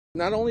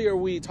Not only are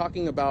we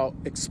talking about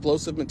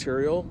explosive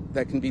material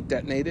that can be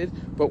detonated,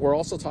 but we're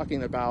also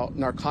talking about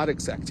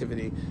narcotics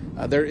activity.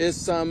 There is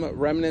some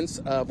remnants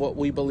of what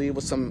we believe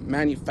was some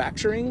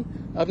manufacturing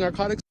of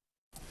narcotics.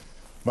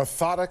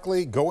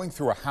 Methodically going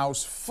through a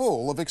house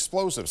full of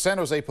explosives. San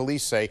Jose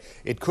police say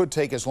it could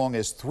take as long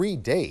as 3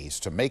 days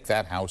to make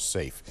that house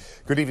safe.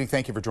 Good evening.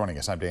 Thank you for joining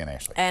us. I'm Dan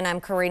Ashley. And I'm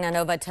Karina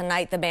Nova.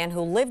 Tonight, the man who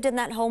lived in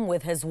that home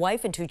with his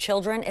wife and 2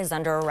 children is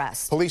under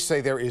arrest. Police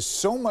say there is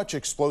so much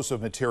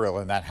explosive material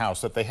in that house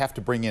that they have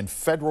to bring in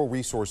federal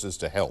resources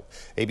to help.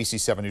 ABC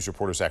 7 News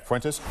reporter Zach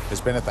Fuentes has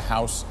been at the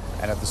house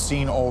and at the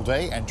scene all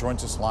day and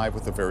joins us live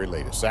with the very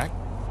latest. Zach?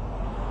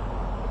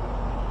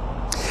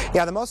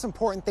 Yeah, the most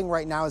important thing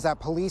right now is that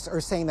police are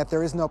saying that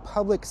there is no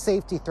public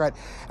safety threat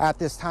at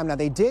this time. Now,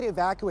 they did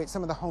evacuate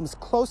some of the homes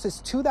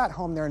closest to that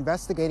home they're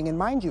investigating. And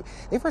mind you,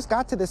 they first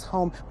got to this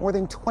home more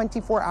than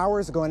 24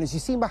 hours ago. And as you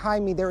see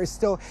behind me, there is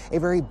still a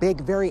very big,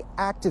 very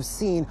active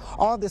scene.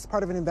 All of this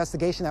part of an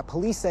investigation that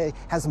police say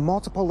has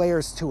multiple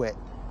layers to it.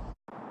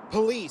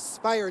 Police,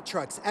 fire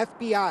trucks,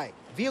 FBI,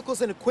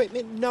 vehicles and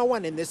equipment no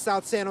one in this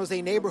South San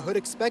Jose neighborhood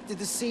expected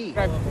to see.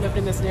 I've lived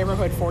in this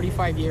neighborhood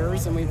 45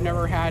 years, and we've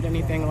never had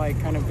anything like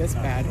kind of this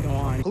bad go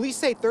on. Police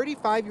say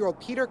 35-year-old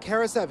Peter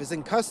Karasev is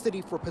in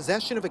custody for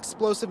possession of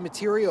explosive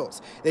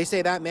materials. They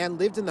say that man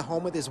lived in the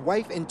home with his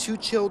wife and 2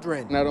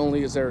 children. Not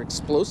only is there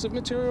explosive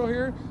material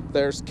here,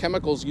 there's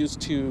chemicals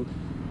used to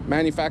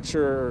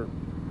manufacture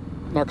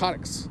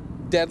narcotics.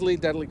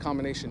 Deadly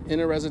combination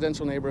in a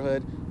residential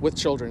neighborhood with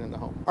children in the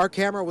home. Our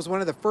camera was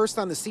one of the first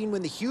on the scene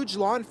when the huge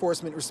law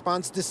enforcement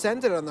response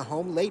descended on the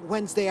home late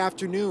Wednesday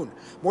afternoon.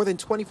 More than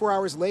 24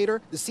 hours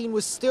later, the scene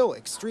was still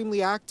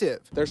extremely active.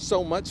 There's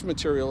so much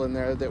material in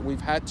there that we've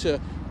had to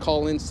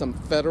call in some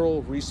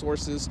federal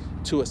resources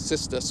to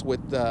assist us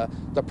with the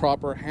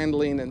proper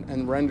handling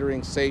and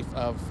rendering safe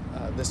of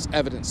this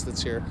evidence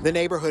that's here. The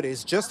neighborhood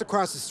is just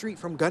across the street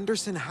from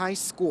Gunderson High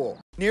School.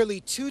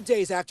 Nearly 2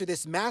 days after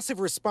this massive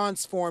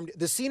response formed,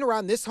 the scene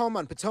around this home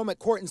on Potomac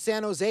Court in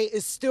San Jose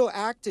is still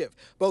active.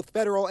 Both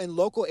federal and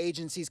local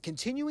agencies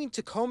continuing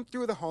to comb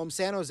through the home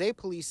San Jose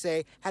police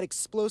say had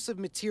explosive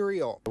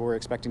material. We're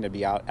expecting to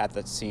be out at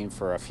the scene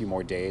for a few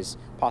more days,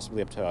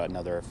 possibly up to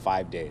another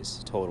 5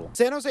 days total.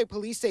 San Jose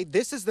police say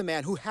this is the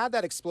man who had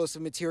that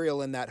explosive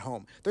material in that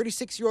home,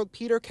 36-year-old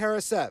Peter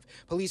Karasev.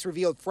 Police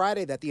revealed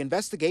Friday that the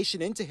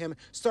investigation into him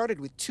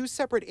started with 2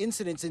 separate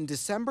incidents in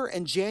December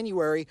and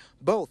January,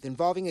 both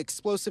involving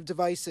explosive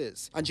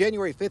devices. On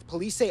January 5th,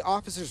 police say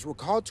officers were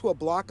called to a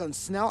block on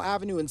Snell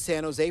Avenue in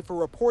San Jose for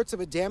reports of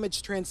a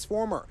damaged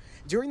transformer.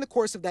 During the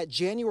course of that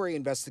January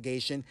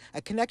investigation,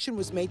 a connection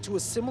was made to a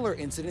similar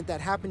incident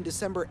that happened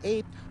December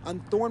 8th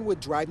on Thornwood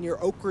Drive near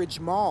Oak Ridge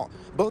Mall.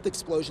 Both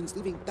explosions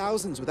leaving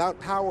thousands without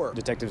power.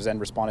 Detectives then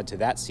responded to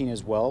that scene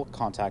as well,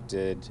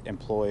 contacted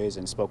employees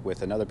and spoke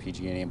with another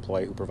PG&E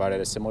employee who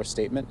provided a similar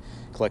statement,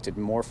 collected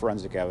more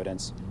forensic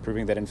evidence,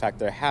 proving that in fact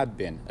there had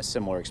been a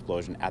similar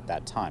explosion at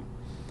that time.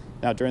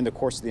 Now, during the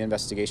course of the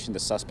investigation, the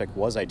suspect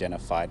was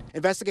identified.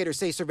 Investigators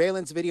say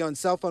surveillance video and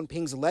cell phone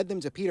pings led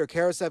them to Peter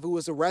Karasev, who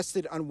was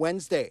arrested on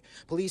Wednesday.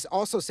 Police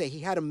also say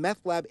he had a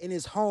meth lab in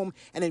his home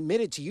and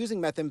admitted to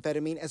using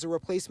methamphetamine as a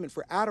replacement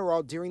for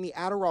Adderall during the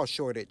Adderall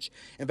shortage.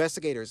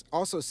 Investigators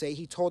also say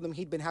he told them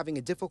he'd been having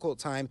a difficult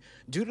time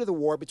due to the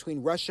war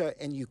between Russia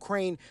and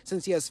Ukraine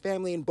since he has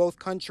family in both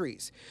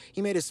countries.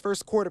 He made his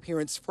first court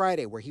appearance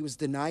Friday, where he was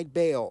denied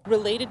bail.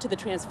 Related to the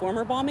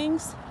transformer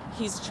bombings,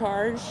 he's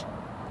charged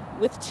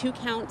with 2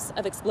 counts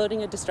of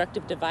exploding a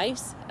destructive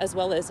device, as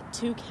well as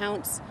 2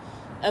 counts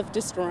of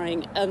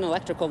destroying an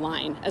electrical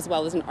line, as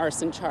well as an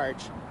arson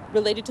charge.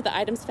 Related to the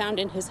items found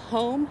in his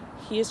home,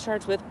 he is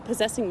charged with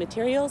possessing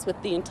materials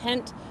with the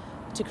intent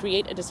to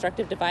create a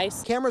destructive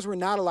device. Cameras were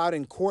not allowed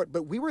in court,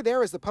 but we were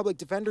there as the public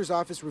defender's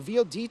office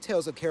revealed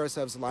details of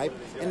Karasev's life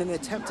in an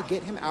attempt to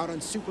get him out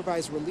on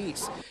supervised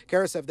release.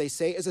 Karasev, they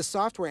say, is a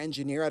software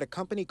engineer at a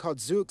company called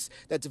Zoox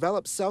that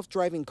develops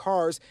self-driving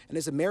cars and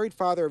is a married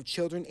father of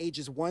children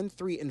ages 1,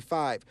 3, and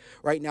 5.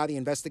 Right now, the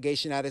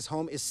investigation at his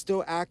home is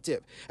still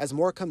active. As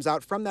more comes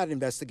out from that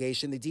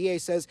investigation, the DA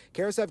says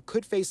Karasev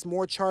could face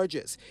more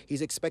charges.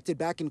 He's expected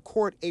back in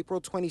court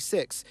April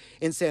 26.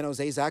 In San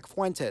Jose, Zach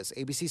Fuentes,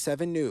 ABC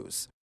 7 News.